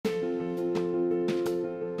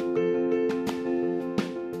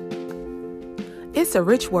It's a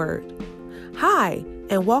Rich Word. Hi,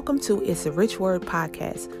 and welcome to It's a Rich Word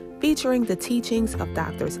podcast, featuring the teachings of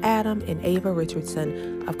Drs. Adam and Ava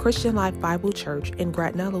Richardson of Christian Life Bible Church in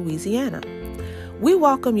Gretna, Louisiana. We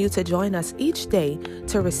welcome you to join us each day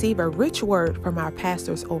to receive a rich word from our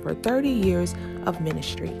pastors' over 30 years of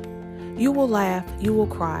ministry. You will laugh, you will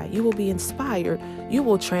cry, you will be inspired, you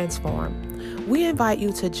will transform. We invite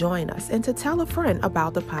you to join us and to tell a friend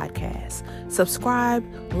about the podcast. Subscribe,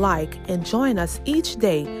 like, and join us each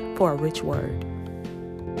day for a rich word.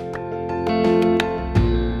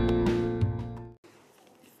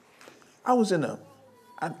 I was in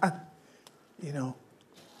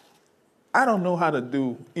I don't know how to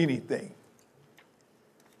do anything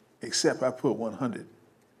except I put 100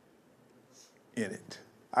 in it.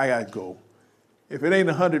 I got to go. If it ain't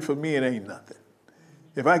 100 for me, it ain't nothing.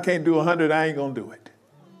 If I can't do 100, I ain't going to do it.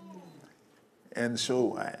 And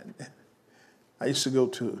so I used to go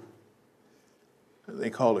to, they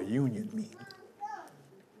call a union meeting.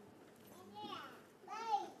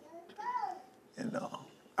 And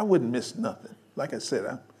I wouldn't miss nothing. Like I said,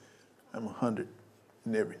 I'm 100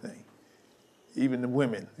 in everything. Even the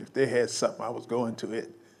women, if they had something, I was going to it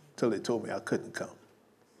till they told me I couldn't come.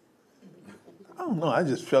 I don't know. I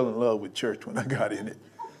just fell in love with church when I got in it.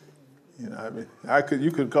 You know,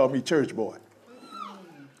 you could call me church boy.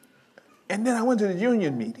 And then I went to the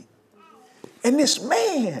union meeting, and this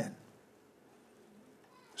man,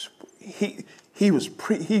 he was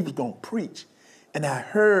going to preach, and I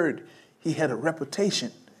heard he had a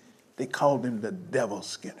reputation. They called him the devil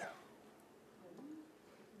skinner.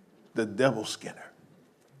 The devil skinner.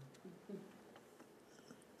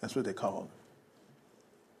 That's what they called him.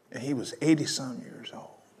 And he was 80-some years old,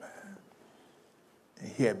 man.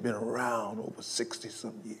 And he had been around over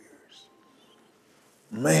 60-some years.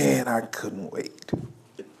 Man, I couldn't wait.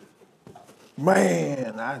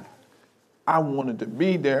 Man, I wanted to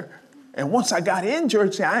be there. And once I got in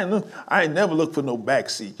church, I ain't never looked for no back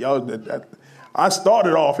seat. Y'all, I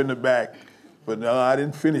started off in the back, but no, I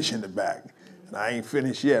didn't finish in the back. And I ain't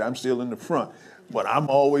finished yet. I'm still in the front. But I'm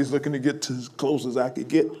always looking to get to as close as I could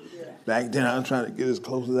get. Back then, I'm trying to get as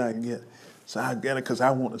close as I can get. So I get it because I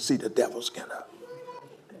want to see the devil skinner.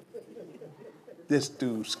 This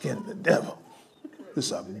dude skinned the devil. This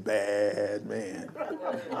is a bad man.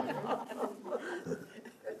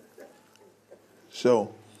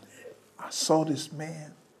 So I saw this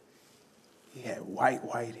man. He had white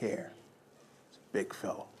hair. He's a big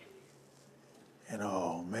fellow. And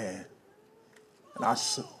oh, man. And I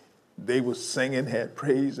saw, they were singing, had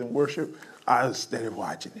praise and worship. I was steady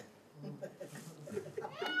watching it.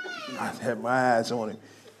 I had my eyes on him.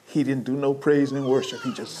 He didn't do no praise and worship.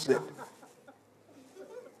 He just slipped.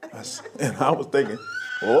 And I was thinking,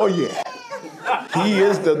 oh, yeah, he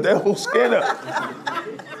is the devil skinner.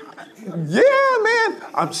 Yeah, man.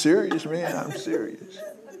 I'm serious, man. I'm serious.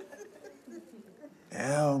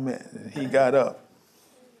 Oh, man. And he got up,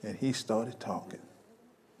 and he started talking.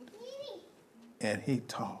 And he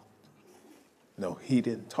talked. No, he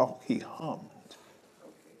didn't talk. He hummed.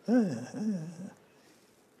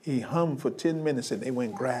 He hummed for 10 minutes, and they went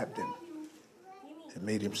and grabbed him and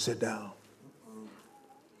made him sit down.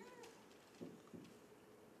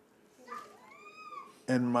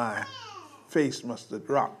 And my face must have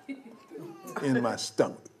dropped in my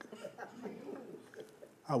stomach.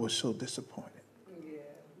 I was so disappointed.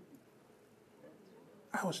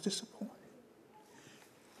 I was disappointed.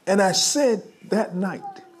 And I said that night,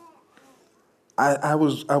 I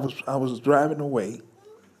was driving away,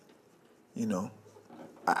 you know.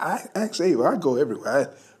 I asked Ava, I go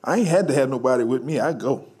everywhere. I ain't had to have nobody with me. I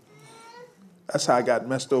go. That's how I got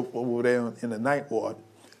messed up over there in the night ward,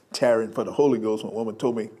 tarrying for the Holy Ghost. When a woman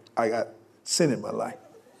told me I got sin in my life.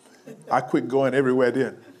 I quit going everywhere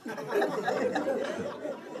then.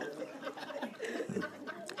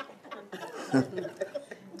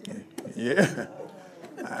 Yeah,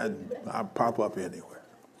 I pop up anywhere.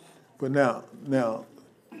 But now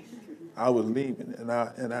I was leaving, and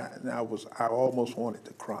I almost wanted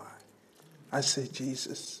to cry. I said,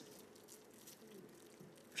 Jesus,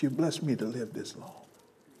 if you bless me to live this long,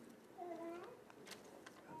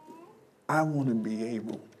 I want to be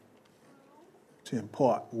able to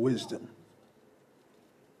impart wisdom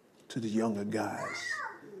to the younger guys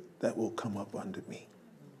that will come up under me.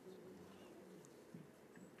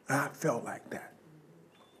 I felt like that.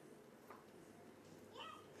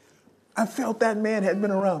 I felt that man had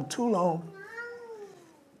been around too long,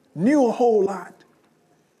 knew a whole lot,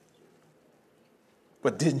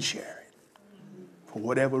 but didn't share it. For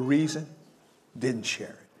whatever reason, didn't share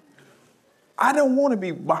it. I don't want to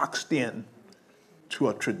be boxed in to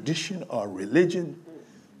a tradition or a religion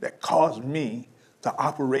that caused me to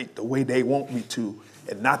operate the way they want me to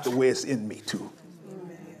and not the way it's in me to.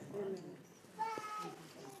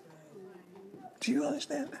 Do you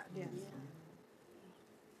understand that? Yes.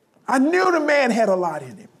 I knew the man had a lot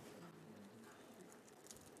in him.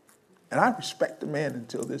 And I respect the man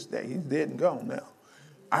until this day. He's dead and gone now.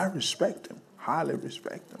 I respect him, highly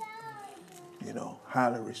respect him. You know,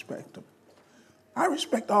 highly respect him. I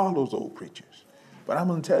respect all those old preachers. But I'm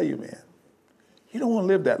going to tell you, man, you don't want to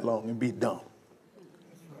live that long and be dumb.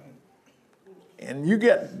 And you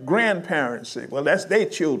get grandparents say, well, that's their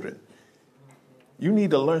children. You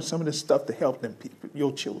need to learn some of this stuff to help them people,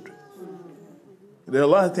 your children. There are a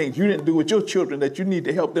lot of things you didn't do with your children that you need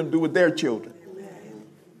to help them do with their children.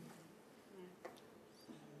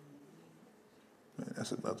 Man,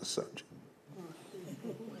 that's another subject.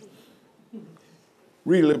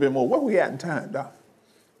 Read a little bit more. Where we at in time, Doc?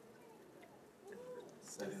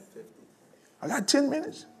 7:50. I got 10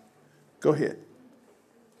 minutes. Go ahead.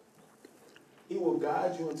 He will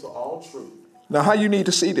guide you into all truth. Now, how you need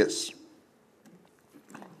to see this?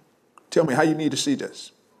 Tell me how you need to see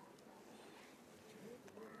this.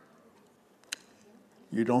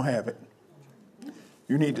 You don't have it.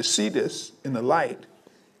 You need to see this in the light,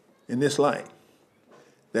 in this light,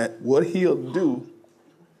 that what he'll do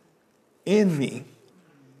in me,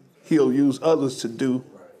 he'll use others to do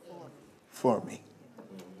for me.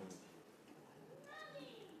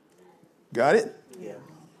 Got it? Yeah.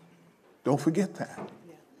 Don't forget that.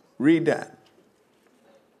 Read that.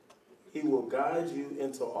 He will guide you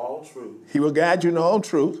into all truth. He will guide you into all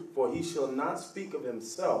truth. For he shall not speak of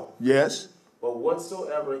himself. Yes. But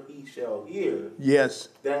whatsoever he shall hear, yes,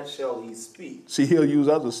 that shall he speak. See, he'll use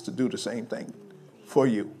others to do the same thing for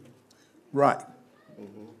you. Right.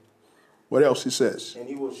 Mm-hmm. What else he says? And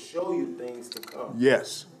he will show you things to come.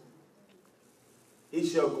 Yes. He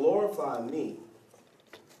shall glorify me,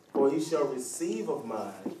 for he shall receive of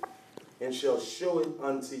mine, and shall show it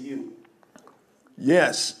unto you.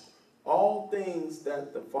 Yes. All things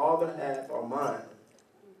that the Father hath are mine.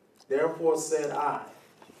 Therefore said I,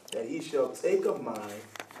 that he shall take of mine,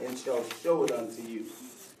 and shall show it unto you.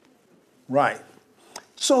 Right.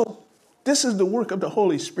 So, this is the work of the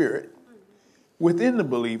Holy Spirit within the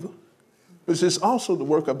believer, but it's also the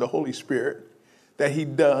work of the Holy Spirit that he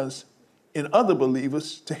does in other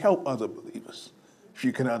believers to help other believers, if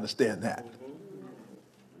you can understand that.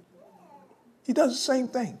 He does the same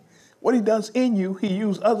thing. What he does in you, he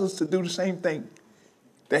uses others to do the same thing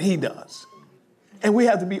that he does. And we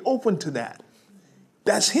have to be open to that.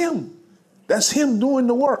 That's him. That's him doing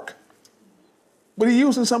the work. But he's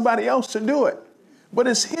using somebody else to do it. But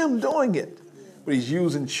it's him doing it. But he's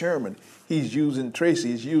using Sherman. He's using Tracy.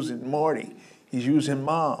 He's using Marty. He's using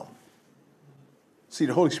Mom. See,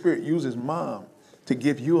 the Holy Spirit uses Mom to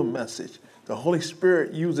give you a message. The Holy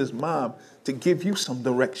Spirit uses Mom to give you some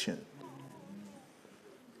direction.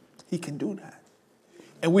 He can do that.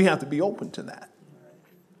 And we have to be open to that.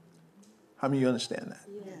 How many of you understand that?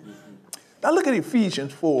 Yeah. Now look at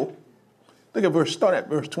Ephesians 4. Look at start at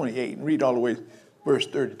verse 28 and read all the way to verse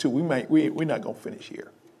 32. We're not going to finish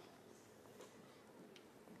here.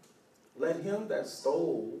 Let him that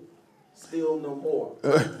stole steal no more.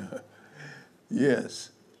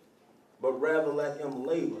 Yes. But rather let him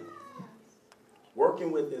labor,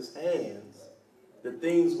 working with his hands the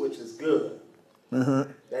things which is good,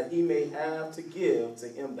 that he may have to give to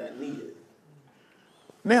him that needeth.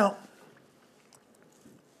 Now,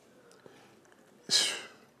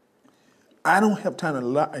 I don't have time to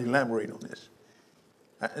elaborate on this.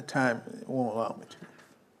 At the time, it won't allow me to.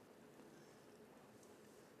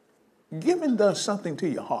 Giving does something to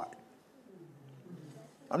your heart.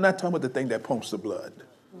 I'm not talking about the thing that pumps the blood.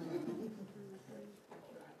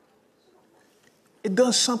 It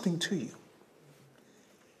does something to you.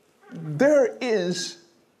 There is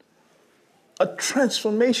a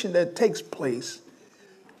transformation that takes place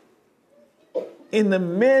in the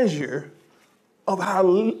measure of our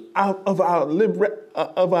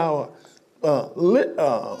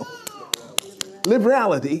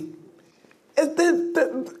liberality.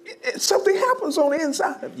 Something happens on the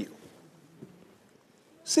inside of you.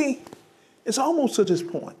 See, it's almost to this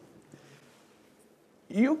point.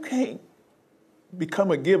 You can't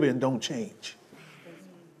become a giver and don't change.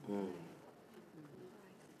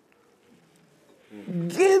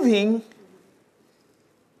 Giving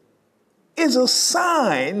is a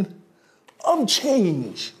sign of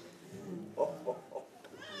change.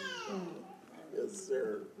 Yes,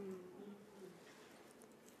 sir.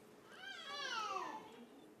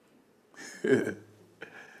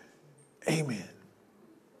 Amen.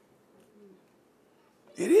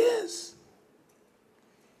 It is.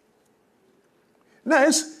 Now,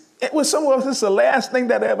 With some of us, it's the last thing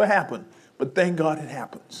that ever happened. But thank God it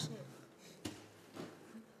happens.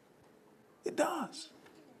 It does.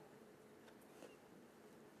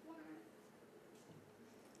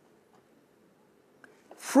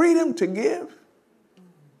 Freedom to give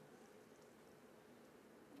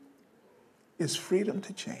is freedom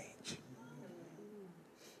to change.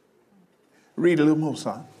 Read a little more,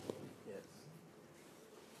 son. Yes.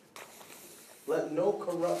 Let no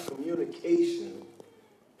corrupt communication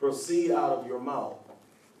proceed out of your mouth.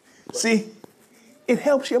 See, it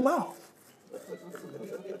helps your mouth.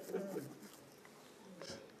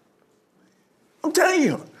 I'm telling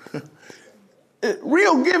you,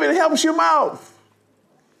 real giving helps your mouth.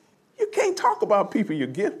 You can't talk about people you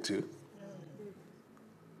give to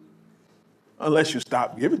unless you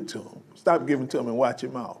stop giving to them. Stop giving to them and watch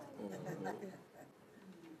your mouth.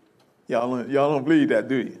 Y'all don't believe that,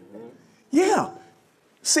 do you? Yeah.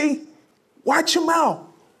 See, watch your mouth.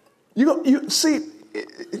 You see,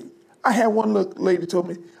 I had one lady told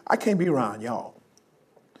me, I can't be around y'all.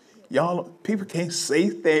 Y'all, people can't say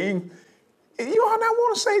things. You ought not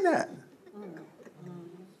want to say that.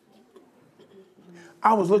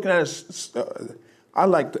 I was looking at I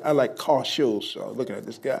like car shows, so I was looking at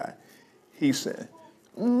this guy. He said,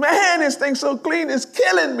 man, this thing's so clean, it's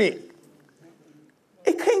killing me.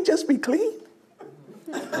 It can't just be clean.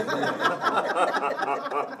 Why's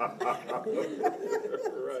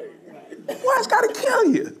it got to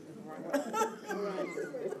kill you?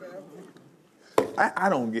 I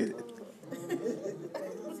don't get it.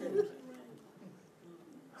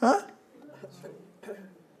 Huh?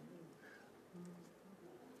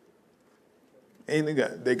 And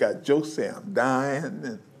they got jokes saying I'm dying.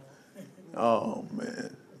 And, oh,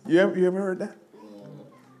 man. You ever heard that?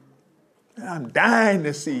 I'm dying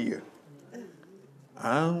to see you.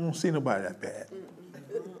 I don't see nobody that bad.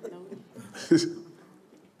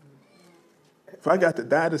 If I got to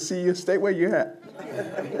die to see you, stay where you at.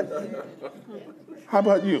 How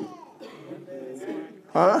about you?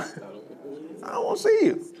 Huh? I don't want to see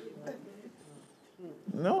you.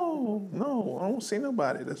 No, I don't see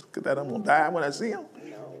nobody that I'm going to die when I see him.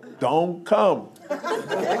 Don't come.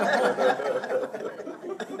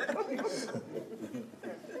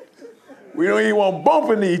 We don't even want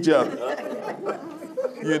bumping each other.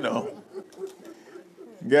 You know.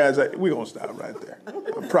 Guys, we're going to stop right there.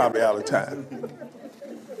 I'm probably out of time.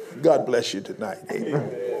 God bless you tonight.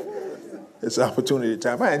 Amen. It's opportunity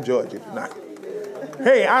time. I enjoyed you tonight.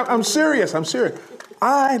 Hey, I'm serious.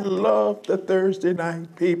 I love the Thursday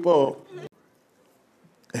night people.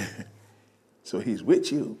 So he's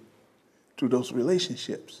with you through those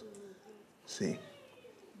relationships. See?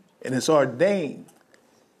 And it's ordained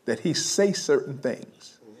that he say certain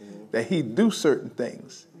things, that he do certain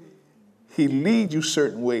things. He lead you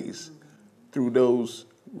certain ways through those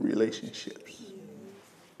relationships.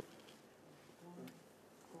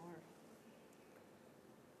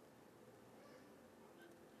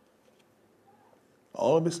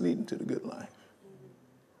 All of it's leading to the good life.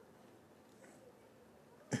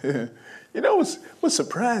 You know what's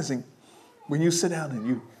surprising? When you sit down and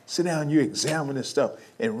you examine this stuff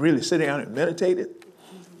and really sit down and meditate it.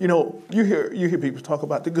 You know, you hear people talk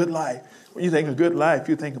about the good life. When you think of good life,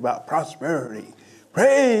 you think about prosperity.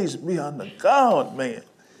 Praise be unto God, man.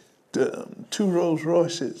 2 Rolls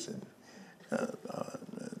Royces and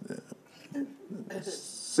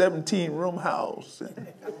 17-room house and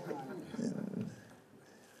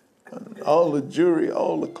all the jewelry,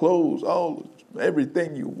 all the clothes,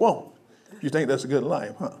 everything you want. You think that's a good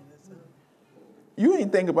life, huh? You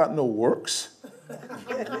ain't thinking about no works.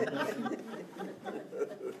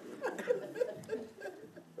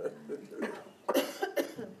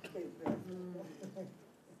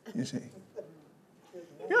 You see,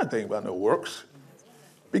 you're not thinking about no works.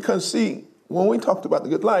 Because see, when we talked about the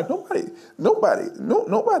good life,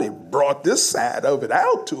 nobody brought this side of it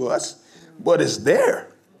out to us, but it's there.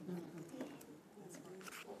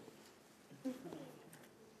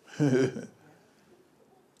 You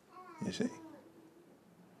see.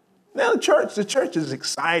 Now the church is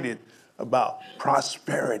excited about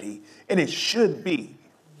prosperity, and it should be,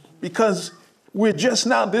 because we're just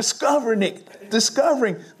now discovering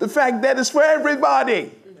the fact that it's for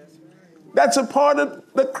everybody. That's a part of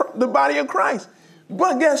the body of Christ.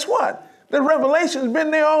 But guess what? The revelation's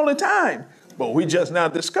been there all the time, but we just now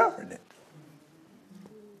discovering it.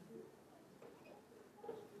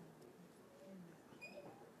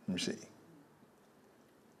 Let me see.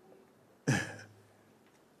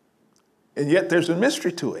 And yet there's a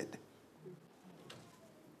mystery to it.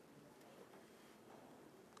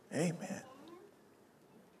 Amen.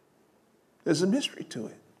 There's a mystery to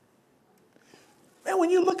it. Man, when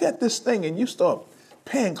you look at this thing and you start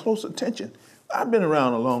paying close attention, I've been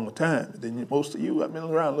around a longer time than most of you. I've been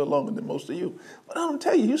around a little longer than most of you. But I'm going to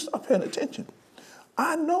tell you, you start paying attention.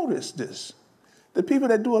 I noticed this. The people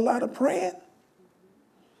that do a lot of praying,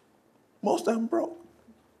 most of them broke.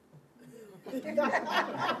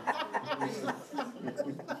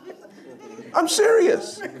 I'm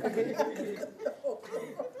serious.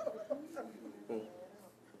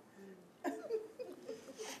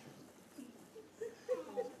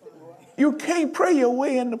 You can't pray your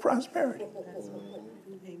way into prosperity.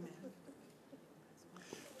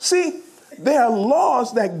 See, there are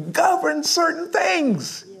laws that govern certain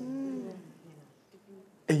things.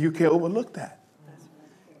 And you can't overlook that.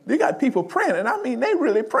 You got people praying, and I mean, they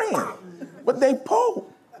really praying, but they poor.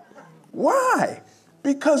 Why?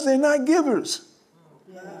 Because they're not givers.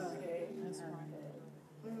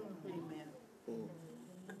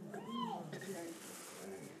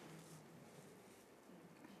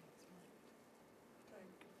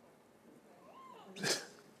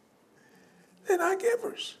 They're not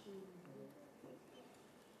givers.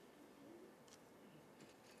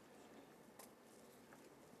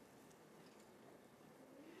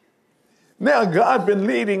 Now, God been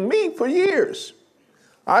leading me for years.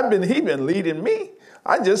 He been leading me.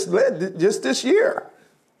 I just led just this year.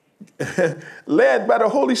 Led by the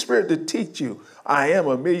Holy Spirit to teach you. I am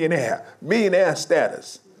a millionaire. Millionaire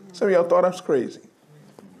status. Some of y'all thought I was crazy.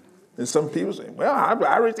 And some people say, well,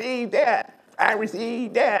 I received that. I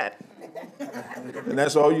received that. And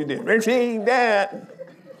that's all you did. Received that.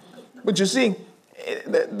 But you see,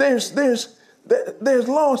 there's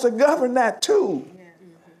laws that govern that too.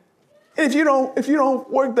 And if you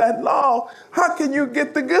don't work that law, how can you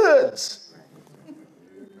get the goods?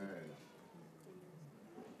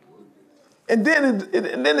 And then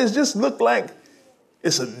it just looked like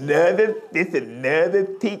it's another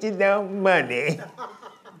teaching on money.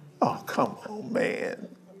 Oh, come on, man.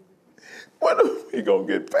 When are we going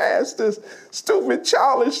to get past this stupid,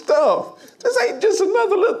 childish stuff? This ain't just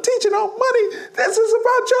another little teaching on money. This is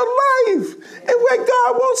about your life and where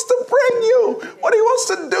God wants to bring you, what he wants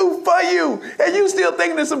to do for you. And you still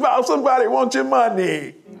thinking it's about somebody wants your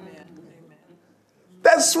money. Amen.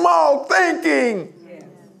 That's small thinking.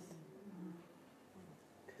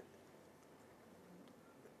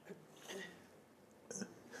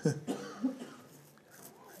 Yes.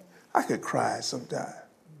 I could cry sometimes.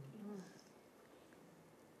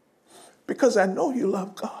 Because I know you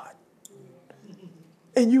love God.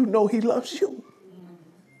 And you know he loves you.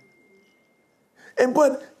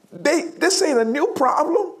 But this ain't a new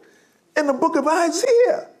problem. In the book of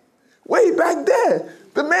Isaiah, way back there,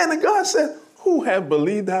 the man of God said, who have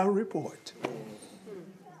believed our report?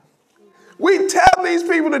 We tell these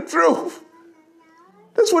people the truth.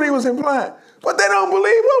 That's what he was implying. But they don't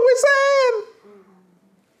believe what we're saying.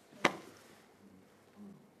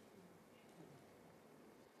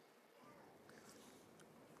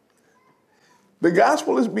 The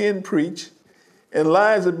gospel is being preached and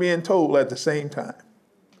lies are being told at the same time.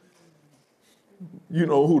 You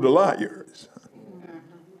know who the liar is.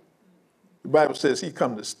 The Bible says he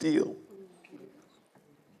come to steal.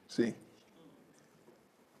 See?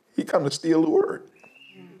 He come to steal the word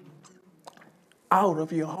out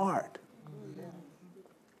of your heart.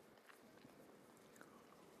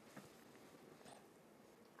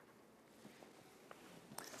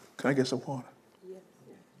 Can I get some water?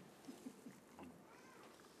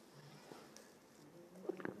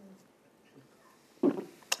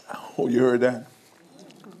 Oh, you heard that?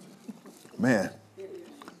 Man,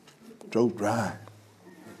 throat dry.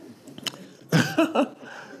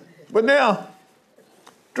 But now,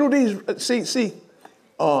 through these,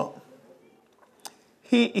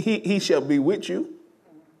 he shall be with you.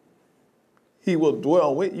 He will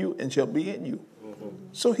dwell with you and shall be in you. Mm-hmm.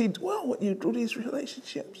 So he dwell with you through these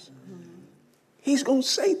relationships. Mm-hmm. He's going to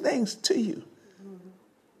say things to you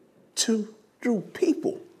through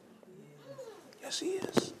people. Yes, he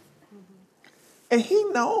is. And he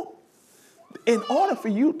know, in order for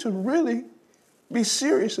you to really be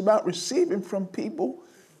serious about receiving from people,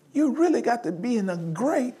 you really got to be in a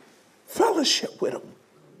great fellowship with them.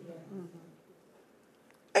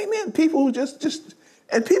 Amen. People who just,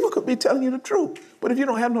 and people could be telling you the truth, but if you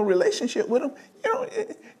don't have no relationship with them,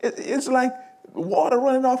 it's like water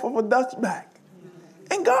running off of a duck's back.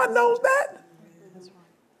 And God knows that.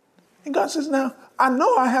 And God says, now, I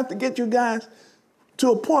know I have to get you guys to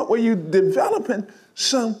a point where you're developing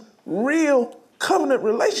some real covenant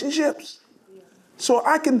relationships so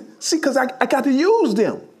I can see, because I got to use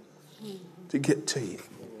them to get to you,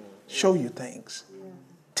 show you things,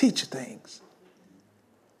 teach you things.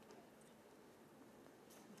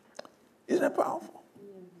 Isn't that powerful?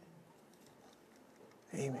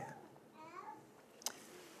 Amen.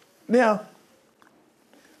 Now,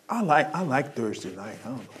 I like Thursday night. I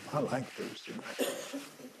don't know. I like Thursday night.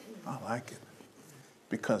 I like it.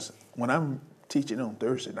 Because when I'm teaching on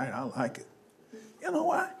Thursday night, I like it. You know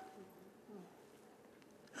why?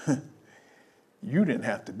 You didn't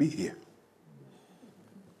have to be here.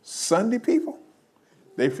 Sunday people,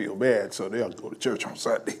 they feel bad, so they'll go to church on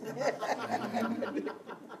Sunday.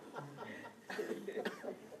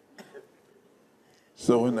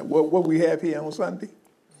 So what we have here on Sunday,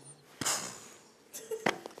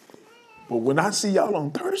 but when I see y'all on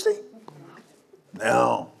Thursday,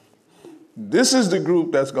 now, this is the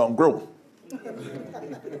group that's going to grow.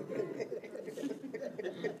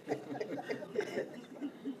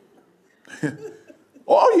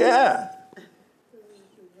 Oh, yeah.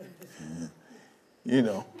 You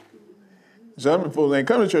know, some folks ain't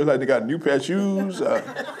come to church like they got a new pair of shoes,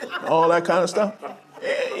 all that kind of stuff.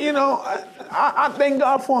 You know, I thank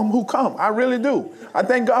God for them who come. I really do. I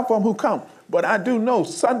thank God for them who come. But I do know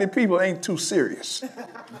Sunday people ain't too serious.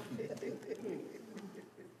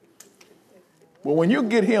 But when you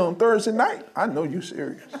get here on Thursday night, I know you're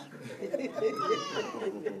serious.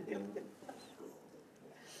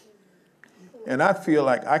 And I feel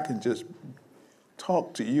like I can just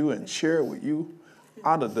talk to you and share with you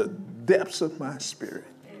out of the depths of my spirit.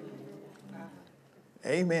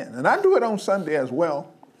 Amen. And I do it on Sunday as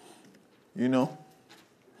well, you know.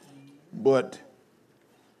 But,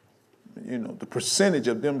 you know, the percentage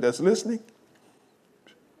of them that's listening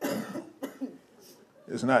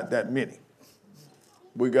is not that many.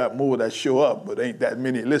 We got more that show up, but ain't that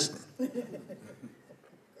many listening.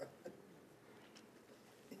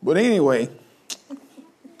 But anyway,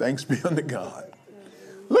 thanks be unto God.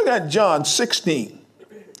 Look at John 16.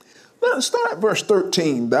 Let's start at verse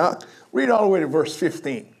 13, Doc. Read all the way to verse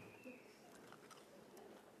 15.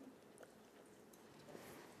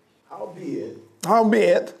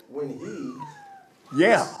 Howbeit, when he,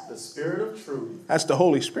 the Spirit of truth, that's the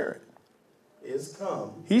Holy Spirit, is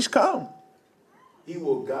come, he's come. He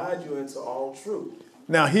will guide you into all truth.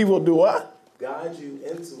 Now he will do what? Guide you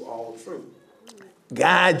into all truth.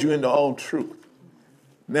 Guide you into all truth.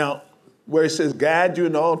 Now, where it says guide you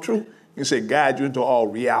into all truth, you can say guide you into all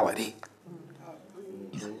reality.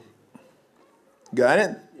 Mm-hmm. Got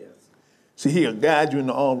it? Yes. See, he'll guide you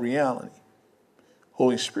into all reality.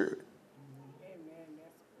 Holy Spirit.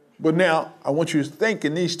 But now, I want you to think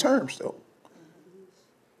in these terms, though.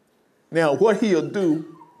 Now, what he'll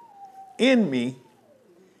do in me,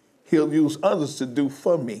 he'll use others to do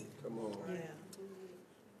for me. Come on. Yeah.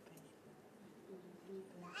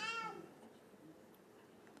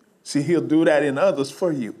 See, he'll do that in others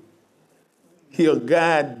for you. He'll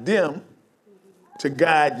guide them to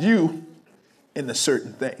guide you into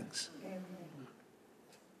certain things.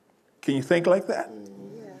 Can you think like that?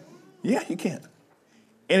 Yeah, you can.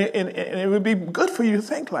 And it would be good for you to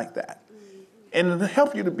think like that. And it'll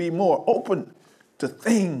help you to be more open to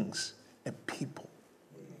things and people,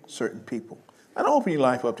 certain people. I don't open your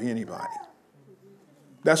life up to anybody.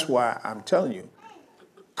 That's why I'm telling you,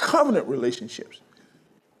 covenant relationships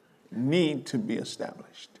need to be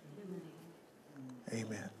established.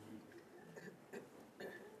 Amen.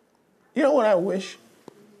 You know what I wish?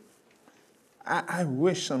 I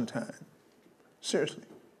wish sometime, seriously,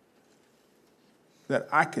 that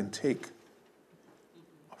I can take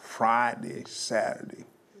a Friday, Saturday,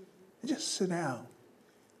 and just sit down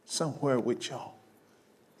somewhere with y'all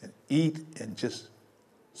and eat and just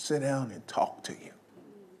sit down and talk to you.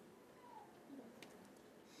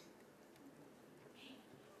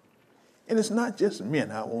 And it's not just men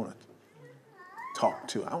I want to talk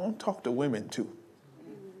to. I want to talk to women too.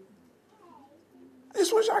 I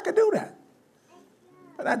just wish I could do that.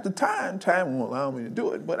 But at the time won't allow me to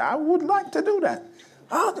do it. But I would like to do that.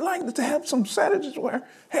 I'd like to have some Saturdays where,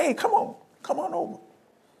 hey, come on over.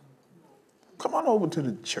 Come on over to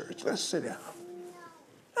the church. Let's sit down.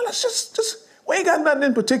 And let's just we ain't got nothing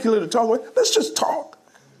in particular to talk about. Let's just talk.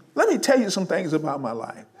 Let me tell you some things about my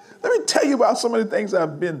life. Let me tell you about some of the things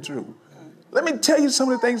I've been through. Let me tell you some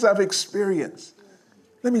of the things I've experienced.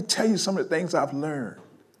 Let me tell you some of the things I've learned.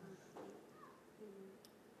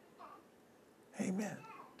 Amen.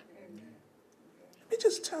 Let me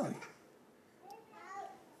just tell you.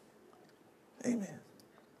 Amen.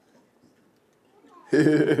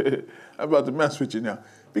 I'm about to mess with you now.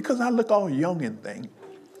 Because I look all young and thing.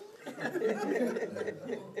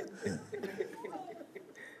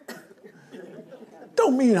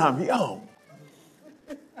 Don't mean I'm young.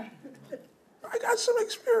 I got some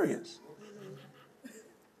experience.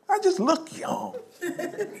 I just look young.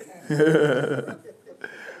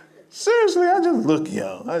 Seriously, I just look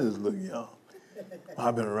young.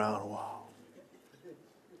 I've been around a while.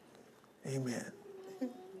 Amen.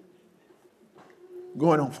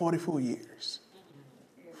 Going on 44 years.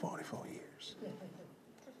 44 years.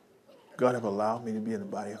 God have allowed me to be in the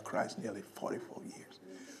body of Christ nearly 44 years.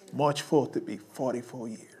 March 4th to be 44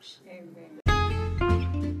 years. Amen.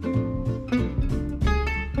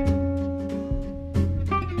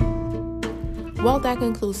 Well, that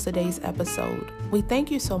concludes today's episode. We thank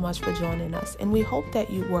you so much for joining us, and we hope that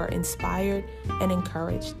you were inspired and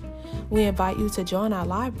encouraged. We invite you to join our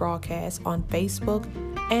live broadcast on Facebook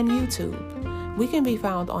and YouTube. We can be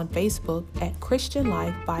found on Facebook at Christian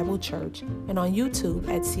Life Bible Church and on YouTube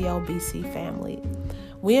at CLBC Family.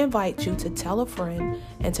 We invite you to tell a friend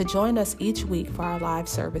and to join us each week for our live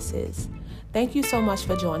services. Thank you so much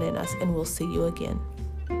for joining us, and we'll see you again.